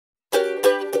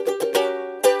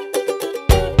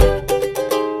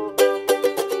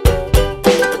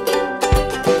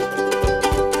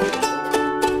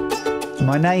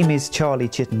My name is Charlie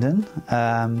Chittenden.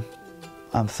 I'm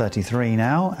 33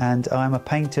 now and I'm a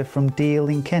painter from Deal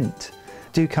in Kent.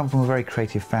 I do come from a very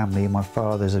creative family. My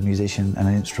father's a musician and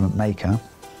an instrument maker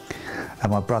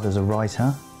and my brother's a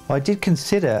writer. I did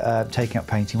consider taking up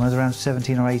painting when I was around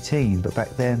 17 or 18, but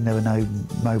back then there were no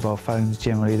mobile phones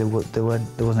generally, there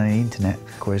wasn't any internet.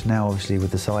 Whereas now obviously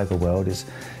with the cyber world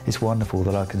it's wonderful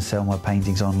that I can sell my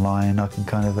paintings online. I can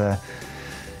kind of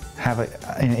have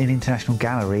an international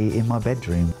gallery in my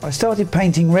bedroom. I started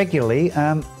painting regularly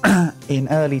in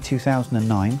early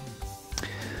 2009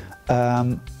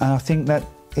 and I think that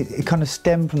it kind of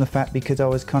stemmed from the fact because I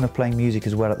was kind of playing music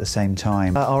as well at the same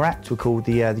time. Our act were called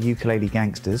the Ukulele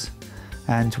Gangsters,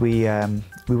 and we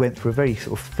went through a very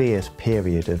sort of fierce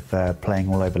period of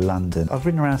playing all over London. I've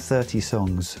written around 30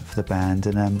 songs for the band,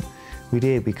 and we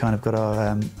kind of got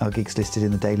our gigs listed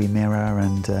in the Daily Mirror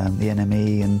and the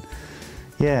NME, and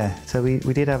yeah, so we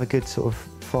did have a good sort of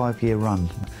 5-year run.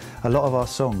 A lot of our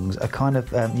songs are kind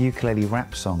of ukulele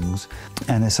rap songs,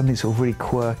 and there's something sort of really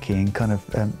quirky and kind of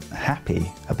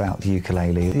happy about the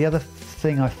ukulele. The other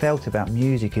thing I felt about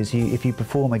music is if you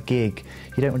perform a gig,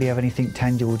 you don't really have anything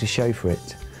tangible to show for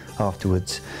it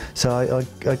afterwards. So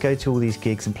I go to all these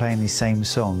gigs and playing these same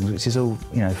songs, which is all,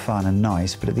 you know, fun and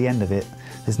nice, but at the end of it,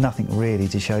 there's nothing really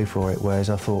to show for it,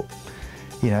 whereas I thought,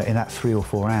 you know, in that 3 or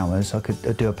 4 hours, I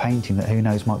could do a painting that who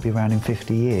knows might be around in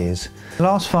 50 years. The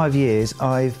last 5 years,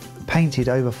 I've painted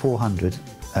over 400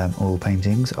 oil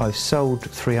paintings. I've sold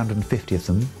 350 of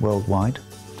them worldwide.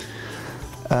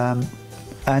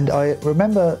 And I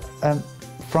remember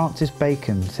Francis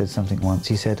Bacon said something once.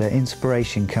 He said,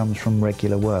 inspiration comes from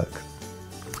regular work.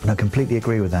 And I completely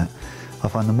agree with that. I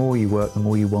find the more you work, the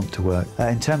more you want to work.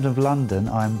 In terms of London,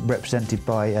 I'm represented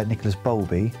by Nicholas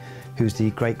Bowlby, who's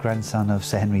the great-grandson of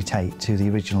Sir Henry Tate, who the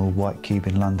original White Cube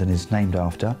in London is named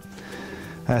after.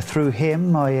 Through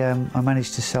him, I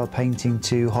managed to sell painting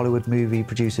to Hollywood movie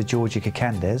producer Georgia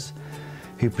Cokandes,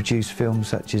 who produced films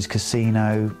such as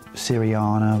Casino,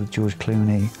 Syriana with George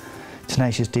Clooney,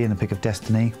 Tenacious D and the Pick of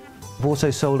Destiny. I've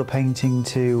also sold a painting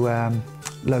to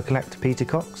local actor Peter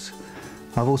Cox.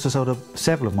 I've also sold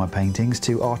several of my paintings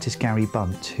to artist Gary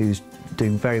Bunt, who's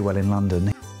doing very well in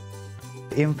London.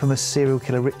 The infamous serial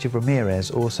killer Richard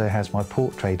Ramirez also has my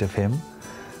portrait of him.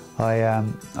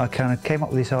 I kind of came up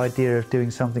with this idea of doing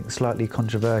something slightly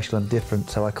controversial and different,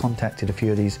 so I contacted a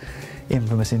few of these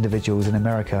infamous individuals in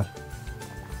America,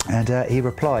 and he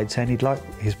replied saying he'd like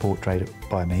his portrait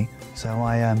by me. So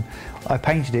I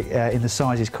painted it in the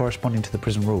sizes corresponding to the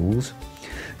prison rules.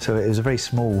 So it was a very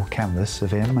small canvas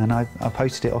of him, and I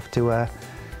posted it off to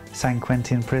San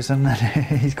Quentin prison, and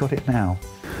he's got it now.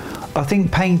 I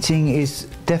think painting is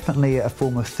definitely a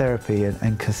form of therapy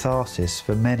and catharsis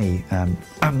for many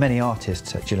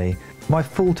artists, actually. My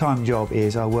full-time job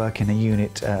is I work in a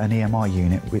unit, an EMI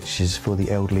unit, which is for the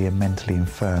elderly and mentally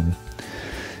infirm.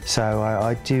 So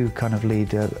I do kind of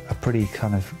lead a pretty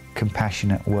kind of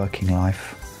compassionate working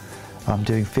life. I'm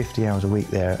doing 50 hours a week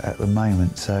there at the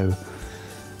moment, so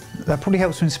that probably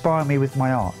helps to inspire me with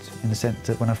my art, in the sense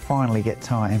that when I finally get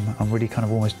time, I'm really kind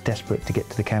of almost desperate to get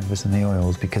to the canvas and the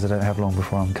oils, because I don't have long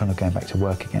before I'm kind of going back to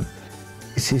work again.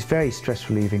 It's very stress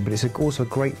relieving, but it's also a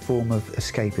great form of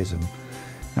escapism.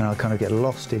 And I kind of get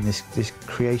lost in this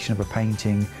creation of a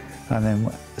painting, and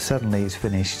then suddenly it's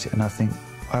finished, and I think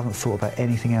I haven't thought about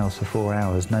anything else for 4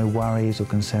 hours, no worries or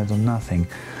concerns or nothing.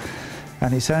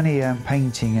 And it's only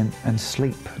painting and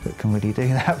sleep that can really do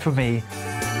that for me.